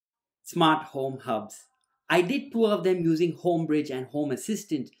Smart home hubs. I did two of them using Homebridge and Home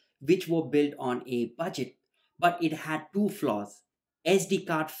Assistant, which were built on a budget, but it had two flaws: SD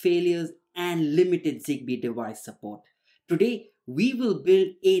card failures and limited Zigbee device support. Today, we will build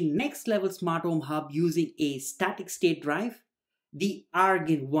a next level smart home hub using a static state drive, the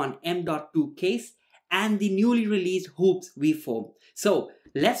Argon One M.2 Case, and the newly released hoobs V4. So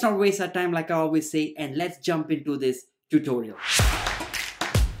let's not waste our time like I always say, and let's jump into this tutorial.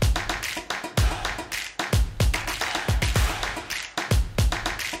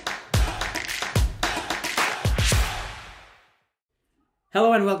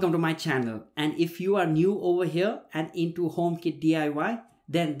 Hello and welcome to my channel, and if you are new over here and into HomeKit DIY,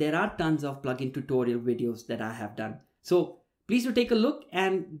 then there are tons of plugin tutorial videos that I have done. So please do take a look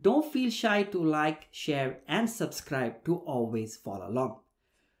and don't feel shy to like, share and subscribe to always follow along.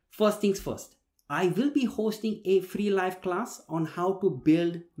 First things first, I will be hosting a free live class on how to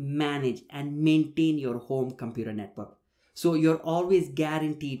build, manage and maintain your home computer network. So you're always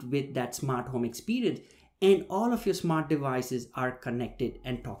guaranteed with that smart home experience and all of your smart devices are connected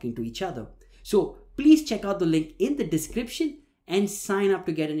and talking to each other. So please check out the link in the description and sign up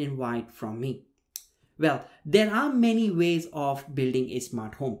to get an invite from me. Well, there are many ways of building a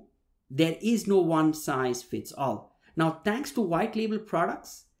smart home. There is no one size fits all. Now, thanks to white label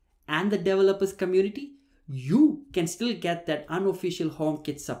products and the developers community, you can still get that unofficial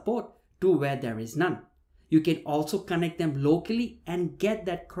HomeKit support to where there is none. You can also connect them locally and get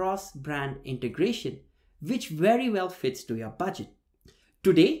that cross-brand integration, which very well fits to your budget.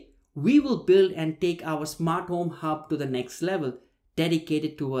 Today, we will build and take our smart home hub to the next level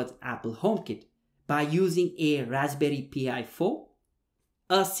dedicated towards Apple HomeKit by using a Raspberry Pi 4,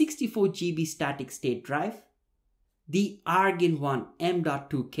 a 64 GB static state drive, the Argon One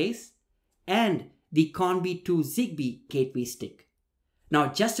M.2 Case, and the Conbee II Zigbee Gateway stick. Now,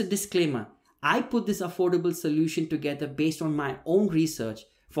 just a disclaimer, I put this affordable solution together based on my own research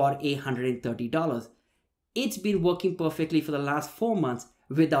for $130. It's been working perfectly for the last 4 months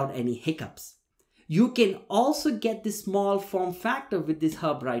without any hiccups. You can also get this small form factor with this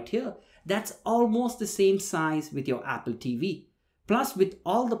hub right here. That's almost the same size with your Apple TV. Plus, with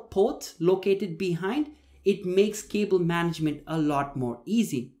all the ports located behind, it makes cable management a lot more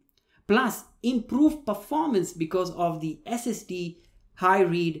easy. Plus, improved performance because of the SSD high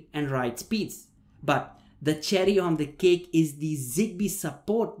read and write speeds. But the cherry on the cake is the Zigbee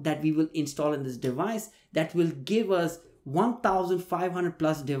support that we will install in this device that will give us 1,500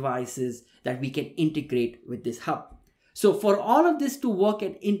 plus devices that we can integrate with this hub. So for all of this to work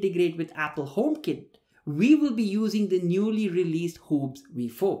and integrate with Apple HomeKit, we will be using the newly released hoobs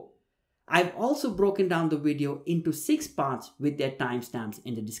V4. I've also broken down the video into 6 parts with their timestamps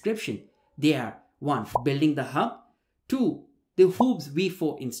in the description. They are 1. Building the hub, 2. The hoobs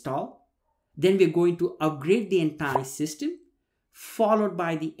V4 install. Then we're going to upgrade the entire system, followed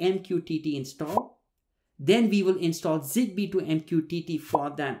by the MQTT install. Then we will install Zigbee to MQTT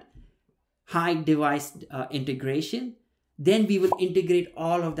for that high device integration. Then we will integrate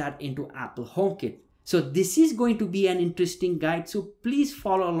all of that into Apple HomeKit. So this is going to be an interesting guide. So please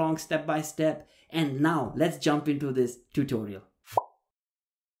follow along step by step. And now let's jump into this tutorial.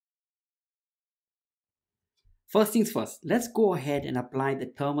 First things first, let's go ahead and apply the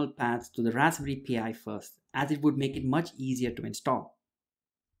thermal pads to the Raspberry Pi first, as it would make it much easier to install.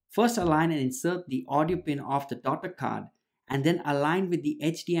 First, align and insert the audio pin of the daughter card and then align with the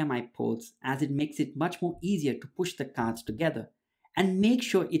HDMI ports, as it makes it much more easier to push the cards together, and make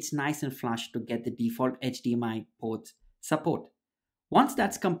sure it's nice and flush to get the default HDMI ports support. Once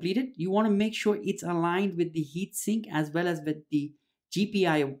that's completed, you want to make sure it's aligned with the heatsink as well as with the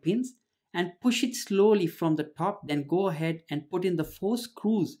GPIO pins, and push it slowly from the top. Then go ahead and put in the 4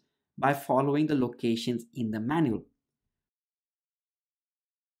 screws by following the locations in the manual.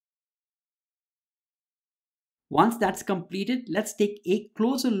 Once that's completed, let's take a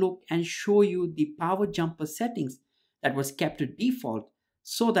closer look and show you the power jumper settings that was kept to default,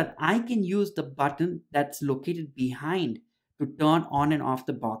 so that I can use the button that's located behind to turn on and off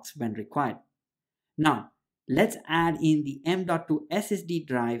the box when required. Now, let's add in the M.2 SSD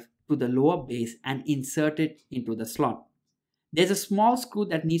drive to the lower base and insert it into the slot. There's a small screw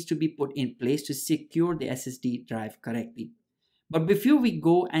that needs to be put in place to secure the SSD drive correctly. But before we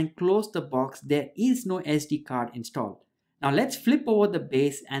go and close the box, there is no SD card installed. Now let's flip over the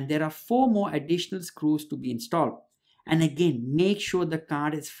base, and there are 4 more additional screws to be installed. And again, make sure the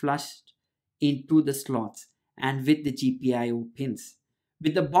card is flushed into the slots and with the GPIO pins.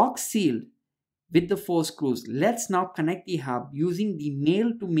 With the box sealed with the 4 screws, let's now connect the hub using the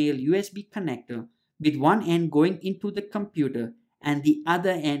male-to-male USB connector, with one end going into the computer and the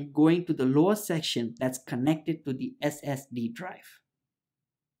other end going to the lower section that's connected to the SSD drive.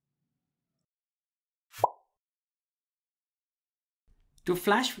 To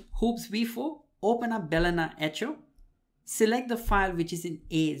flash Hoobs v4, open up Balena Echo, select the file which is in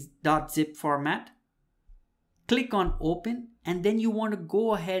a .zip format, click on open, and then you want to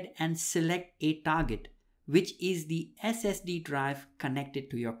go ahead and select a target, which is the SSD drive connected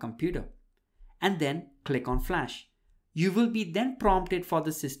to your computer, and then click on flash. You will be then prompted for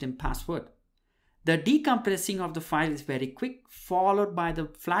the system password. The decompressing of the file is very quick, followed by the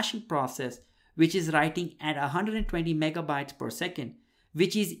flashing process, which is writing at 120 megabytes per second,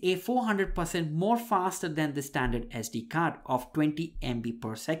 which is a 400% more faster than the standard SD card of 20 MB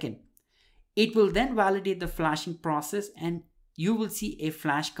per second. It will then validate the flashing process and you will see a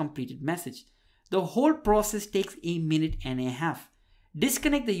flash completed message. The whole process takes a minute and a half.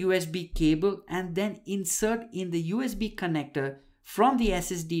 Disconnect the USB cable and then insert in the USB connector from the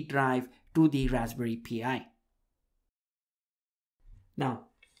SSD drive to the Raspberry Pi. Now,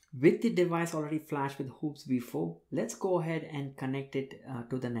 with the device already flashed with Hoobs v4, let's go ahead and connect it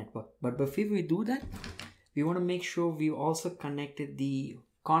to the network. But before we do that, we want to make sure we also connected the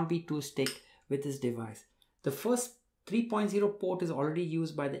Conbee II stick with this device. The first 3.0 port is already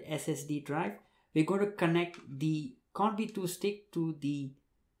used by the SSD drive. We're going to connect the Conbee II stick to the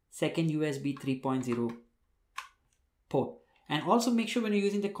second USB 3.0 port. And also make sure when you're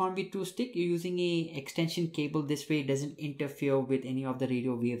using the Conbee II stick, you're using a extension cable. This way it doesn't interfere with any of the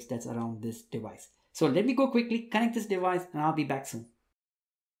radio waves that's around this device. So let me go quickly connect this device and I'll be back soon.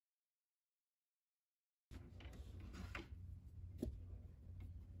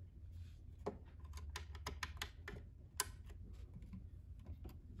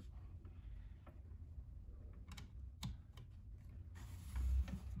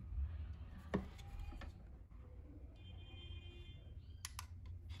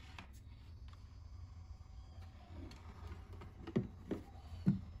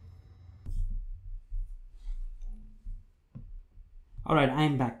 Alright, I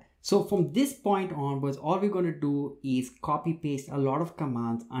am back. So from this point onwards, all we're going to do is copy paste a lot of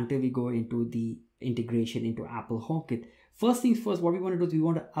commands until we go into the integration into Apple HomeKit. First things first, what we want to do is we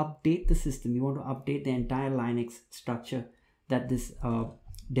want to update the system. We want to update the entire Linux structure that this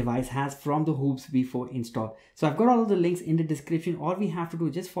device has from the Hoobs v4 installed. So I've got all of the links in the description. All we have to do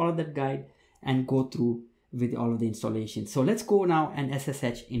is just follow that guide and go through with all of the installation. So let's go now and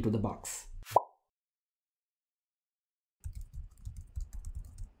SSH into the box.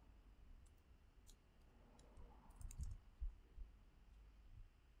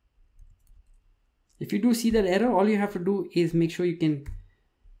 If you do see that error, all you have to do is make sure you can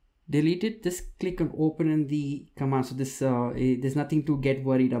delete it. Just click on open in the command. So this there's nothing to get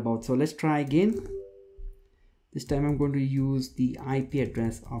worried about. So let's try again. This time I'm going to use the IP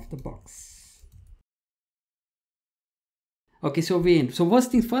address of the box. Okay, so we're in. So first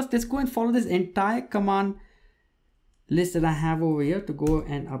things first, let's go and follow this entire command list that I have over here to go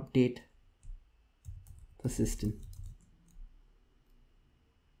and update the system.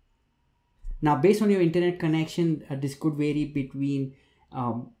 Now, based on your internet connection, this could vary between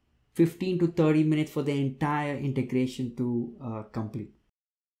 15 to 30 minutes for the entire integration to complete.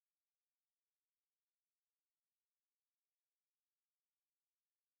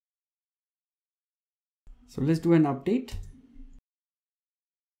 So let's do an update.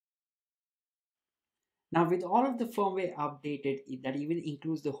 Now, with all of the firmware updated, that even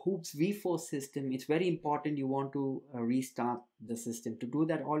includes the Hoobs v4 system, it's very important you want to restart the system. To do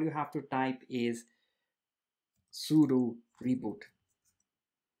that, all you have to type is sudo reboot.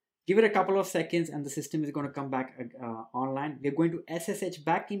 Give it a couple of seconds and the system is going to come back online. We're going to SSH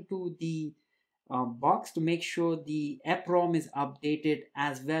back into the box to make sure the EPROM is updated,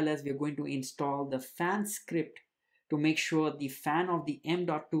 as well as we're going to install the fan script to make sure the fan of the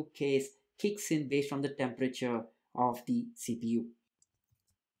M.2 case kicks in based on the temperature of the CPU.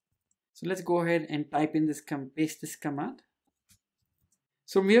 So let's go ahead and type in this, paste this command.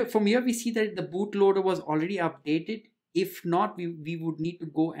 So from here we see that the bootloader was already updated. If not, we would need to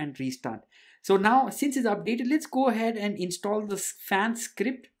go and restart. So now, since it's updated, let's go ahead and install this fan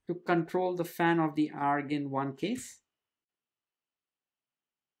script to control the fan of the Argon One case.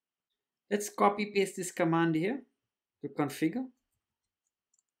 Let's copy paste this command here to configure.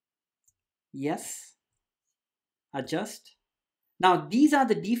 Yes. Adjust. Now these are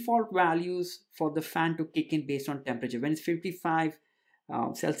the default values for the fan to kick in based on temperature. When it's 55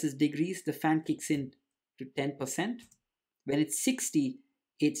 Celsius degrees, the fan kicks in to 10%. When it's 60,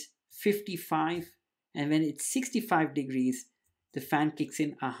 it's 55. And when it's 65 degrees, the fan kicks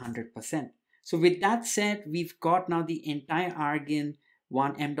in 100%. So with that said, we've got now the entire Argon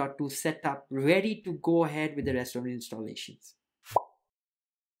One M.2 setup ready to go ahead with the rest of the installations.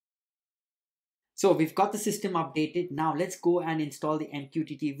 So we've got the system updated. Now let's go and install the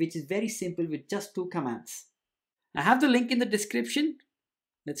MQTT, which is very simple with just 2 commands. I have the link in the description.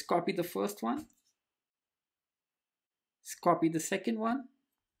 Let's copy the first one. Let's copy the second one.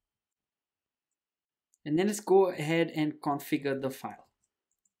 And then let's go ahead and configure the file.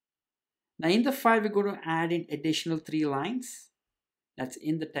 Now in the file, we're going to add in additional 3 lines. That's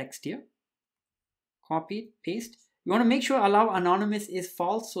in the text here. Copy it, paste. You want to make sure allow anonymous is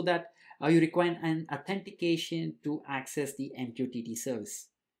false so that you require an authentication to access the MQTT service.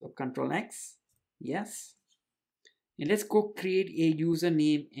 So Control X, yes. And let's go create a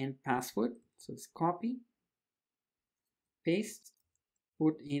username and password. So let's copy, paste,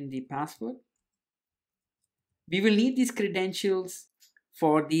 put in the password. We will need these credentials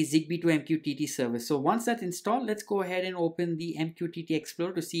for the Zigbee to MQTT service. So once that's installed, let's go ahead and open the MQTT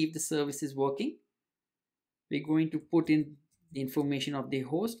Explorer to see if the service is working. We're going to put in the information of the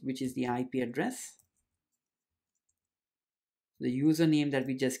host, which is the IP address, the username that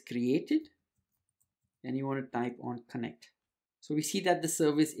we just created, and you want to type on connect. So we see that the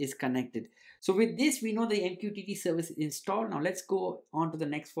service is connected. So with this, we know the MQTT service is installed. Now let's go on to the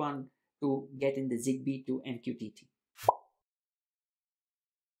next one to get in the Zigbee to MQTT.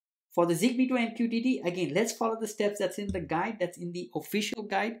 For the Zigbee to MQTT, again, let's follow the steps that's in the guide, that's in the official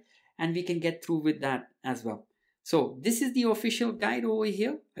guide, and we can get through with that as well. So this is the official guide over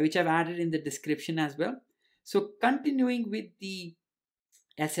here, which I've added in the description as well. So continuing with the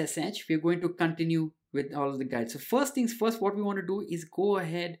SSH, we're going to continue with all of the guides. So first things first, what we want to do is go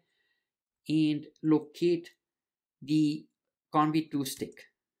ahead and locate the Conbee II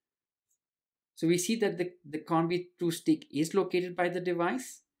stick. So we see that the Conbee II stick is located by the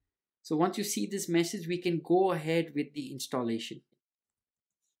device. So once you see this message, we can go ahead with the installation.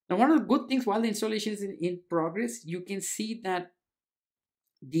 Now, one of the good things while the installation is in progress, you can see that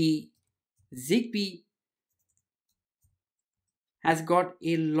the Zigbee has got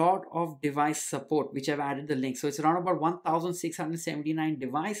a lot of device support, which I've added the link. So it's around about 1,679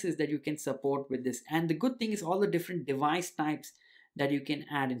 devices that you can support with this. And the good thing is all the different device types that you can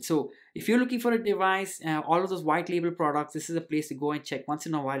add in. So if you're looking for a device, all of those white label products, this is a place to go and check once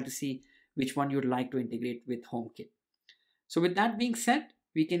in a while to see which one you'd like to integrate with HomeKit. So with that being said,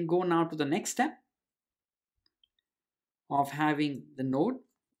 we can go now to the next step of having the node.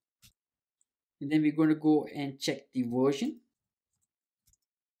 And then we're going to go and check the version.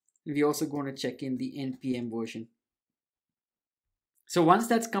 We're also going to check in the NPM version. So once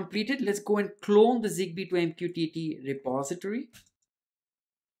that's completed, let's go and clone the Zigbee to MQTT repository.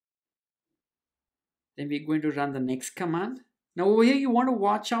 Then we're going to run the next command. Now over here, you want to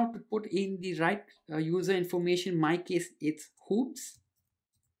watch out to put in the right user information. In my case, it's hoobs.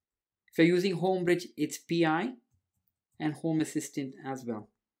 If you're using homebridge, it's PI and home assistant as well.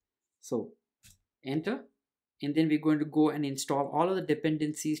 So enter. And then we're going to go and install all of the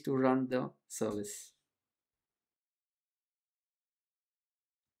dependencies to run the service.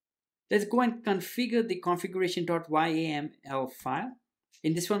 Let's go and configure the configuration.yaml file.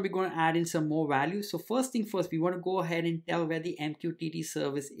 In this one, we're going to add in some more values. So first thing first, we want to go ahead and tell where the MQTT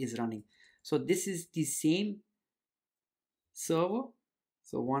service is running. So this is the same server.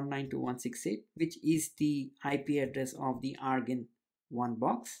 So 192.168, which is the IP address of the Argon One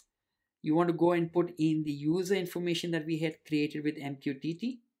box. You want to go and put in the user information that we had created with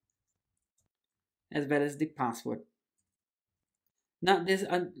MQTT, as well as the password. Now there's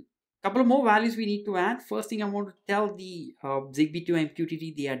a couple of more values we need to add. First thing, I want to tell the Zigbee to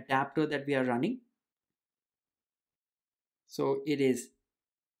MQTT the adapter that we are running. So it is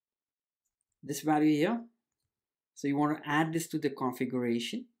this value here. So you want to add this to the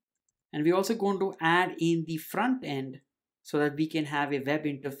configuration. And we're also going to add in the front end so that we can have a web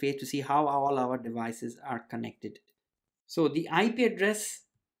interface to see how all our devices are connected. So the IP address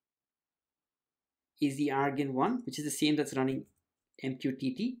is the Argon One, which is the same that's running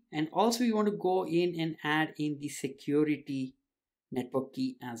MQTT. And also we want to go in and add in the security network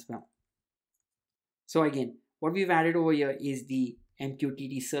key as well. So again, what we've added over here is the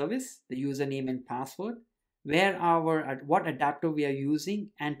MQTT service, the username and password, where what adapter we are using,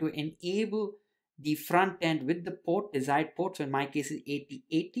 and to enable the front end with the port, desired port. So in my case is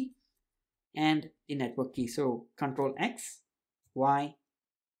 8080, and the network key. So Control X, Y,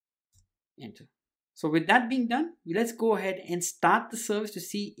 enter. So with that being done, let's go ahead and start the service to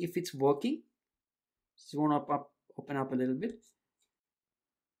see if it's working. Just want to open up a little bit.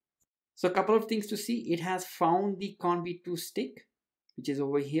 So a couple of things to see. It has found the Conbee II stick, which is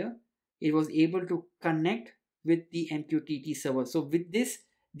over here. it was able to connect with the MQTT server. So with this,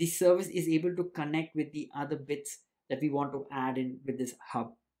 the service is able to connect with the other bits that we want to add in with this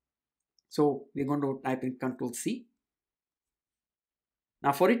hub. So we're going to type in Control C.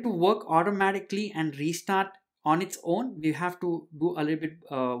 Now for it to work automatically and restart on its own, we have to do a little bit,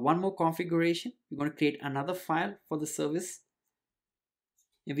 one more configuration. We're going to create another file for the service.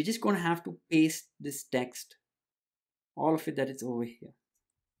 And we're just going to have to paste this text, all of it that is over here.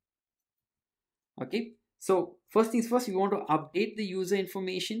 Okay, so first things first, we want to update the user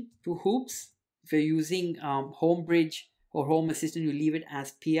information to hoobs. If you're using homebridge or home assistant, you leave it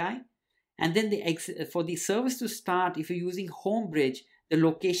as PI. And then for the service to start, if you're using homebridge, the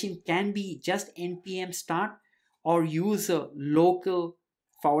location can be just npm start or user local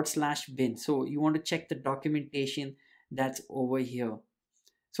 /bin. So you want to check the documentation that's over here.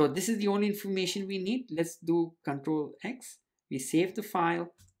 So this is the only information we need. Let's do Control X. We save the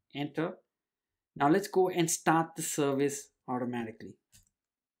file, enter. Now let's go and start the service automatically.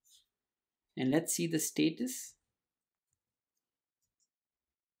 And let's see the status.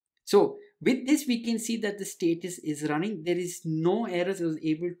 So with this, we can see that the status is running. There is no errors. It was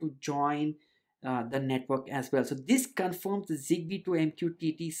able to join the network as well. So this confirms the Zigbee to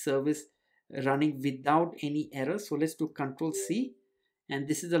MQTT service running without any errors. So let's do Control C. And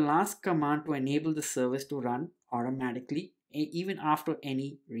this is the last command to enable the service to run automatically, even after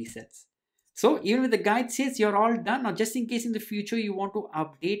any resets. So even with the guide says you're all done. Now, just in case in the future you want to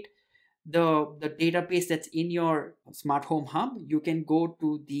update the database that's in your smart home hub, you can go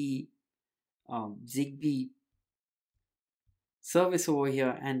to the Zigbee service over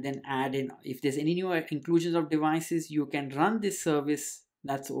here and then add in, if there's any new inclusions of devices, you can run this service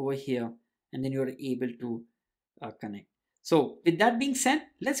that's over here, and then you're able to connect. So with that being said,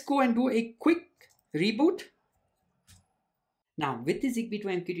 let's go and do a quick reboot. Now with the Zigbee to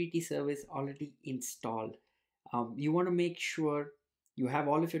MQTT service already installed, you want to make sure you have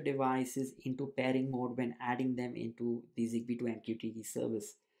all of your devices into pairing mode when adding them into the Zigbee to MQTT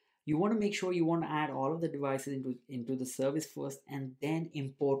service. You want to make sure you want to add all of the devices into the service first and then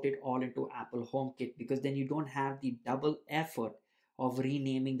import it all into Apple HomeKit, because then you don't have the double effort of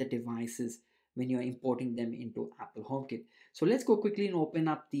renaming the devices when you're importing them into Apple HomeKit. So let's go quickly and open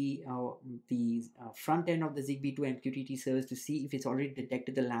up the front end of the Zigbee to MQTT service to see if it's already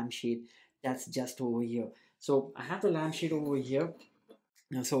detected the lampshade that's just over here. So I have the lampshade over here.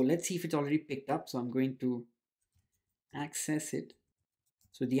 Now, so let's see if it's already picked up. So I'm going to access it.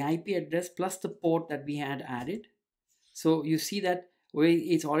 So the IP address plus the port that we had added. So you see that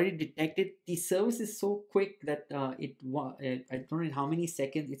it's already detected. The service is so quick that I don't know in how many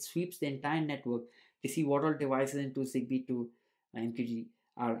seconds it sweeps the entire network to see what all devices into Zigbee to MQTT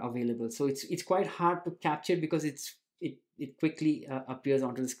are available. So it's quite hard to capture because it quickly appears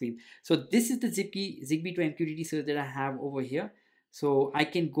onto the screen. So this is the Zigbee to MQTT service that I have over here. So I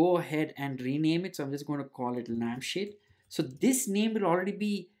can go ahead and rename it. So I'm just going to call it lampshade. So this name will already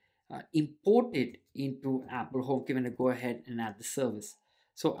be imported into Apple HomeKit when I go ahead and add the service.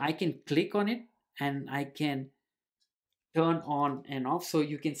 So I can click on it and I can turn on and off. So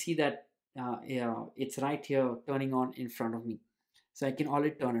you can see that it's right here turning on in front of me. So I can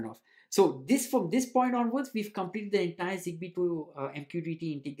already turn it off. So from this point onwards, we've completed the entire Zigbee to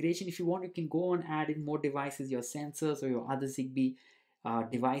MQTT integration. If you want, you can go and add in more devices, your sensors or your other Zigbee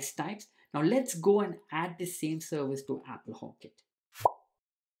device types. Now let's go and add the same service to Apple HomeKit.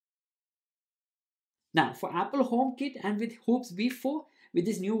 Now for Apple HomeKit and with Hoobs V4, with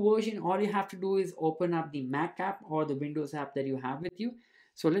this new version, all you have to do is open up the Mac app or the Windows app that you have with you.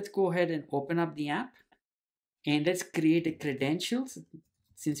 So let's go ahead and open up the app and let's create a credentials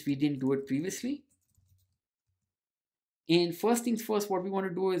since we didn't do it previously. And first things first, what we want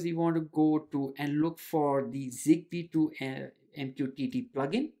to do is we want to go to and look for the Zigbee to MQTT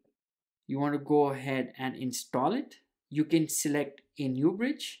plugin. You want to go ahead and install it. You can select a new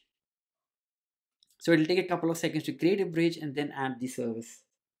bridge. So it'll take a couple of seconds to create a bridge and then add the service.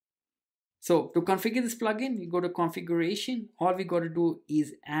 So to configure this plugin, we go to configuration. All we got to do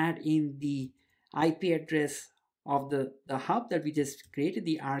is add in the IP address of the hub that we just created,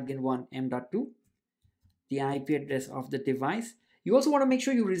 the Argon One M.2, the IP address of the device. You also want to make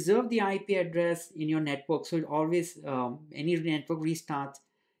sure you reserve the IP address in your network. So it always, any network restarts,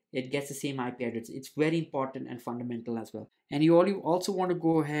 it gets the same IP address. It's very important and fundamental as well. And you also want to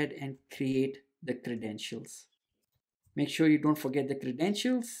go ahead and create the credentials. Make sure you don't forget the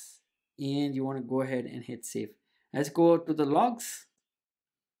credentials and you want to go ahead and hit save. Let's go to the logs.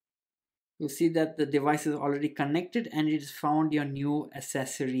 You'll see that the device is already connected and it has found your new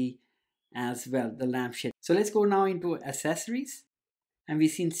accessory as well, the lampshade. So let's go now into accessories and we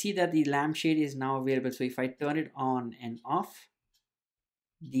can see that the lampshade is now available. So if I turn it on and off,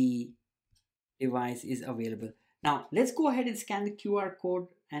 the device is available. Now let's go ahead and scan the QR code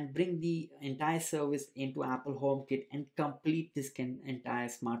and bring the entire service into Apple HomeKit and complete this entire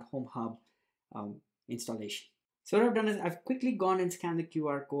smart home hub installation. So what I've done is I've quickly gone and scanned the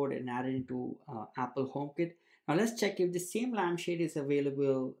QR code and added into Apple HomeKit. Now let's check if the same lampshade is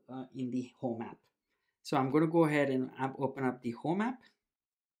available in the Home app. So I'm going to go ahead and open up the Home app,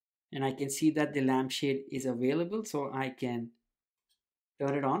 and I can see that the lampshade is available. So I can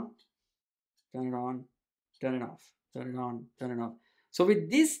turn it on, turn it on, turn it off, turn it on, turn it off. So with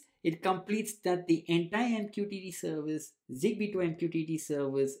this, it completes that the entire MQTT service, Zigbee to MQTT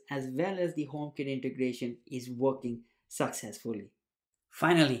service, as well as the HomeKit integration is working successfully.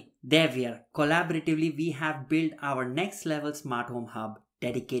 Finally, there we are. Collaboratively, we have built our next level smart home hub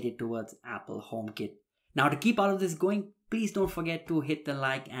dedicated towards Apple HomeKit. Now to keep all of this going, please don't forget to hit the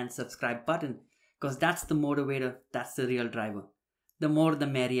like and subscribe button, because that's the motivator, that's the real driver. The more the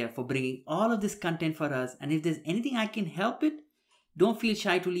merrier for bringing all of this content for us. And if there's anything I can help it, don't feel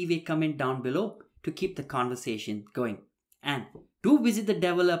shy to leave a comment down below to keep the conversation going. And do visit the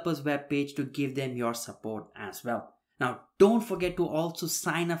developers webpage to give them your support as well. Now, don't forget to also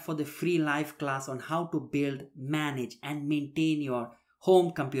sign up for the free live class on how to build, manage, and maintain your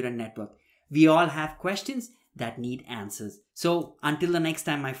home computer network. We all have questions that need answers. So until the next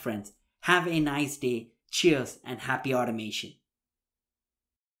time, my friends, have a nice day. Cheers and happy automation.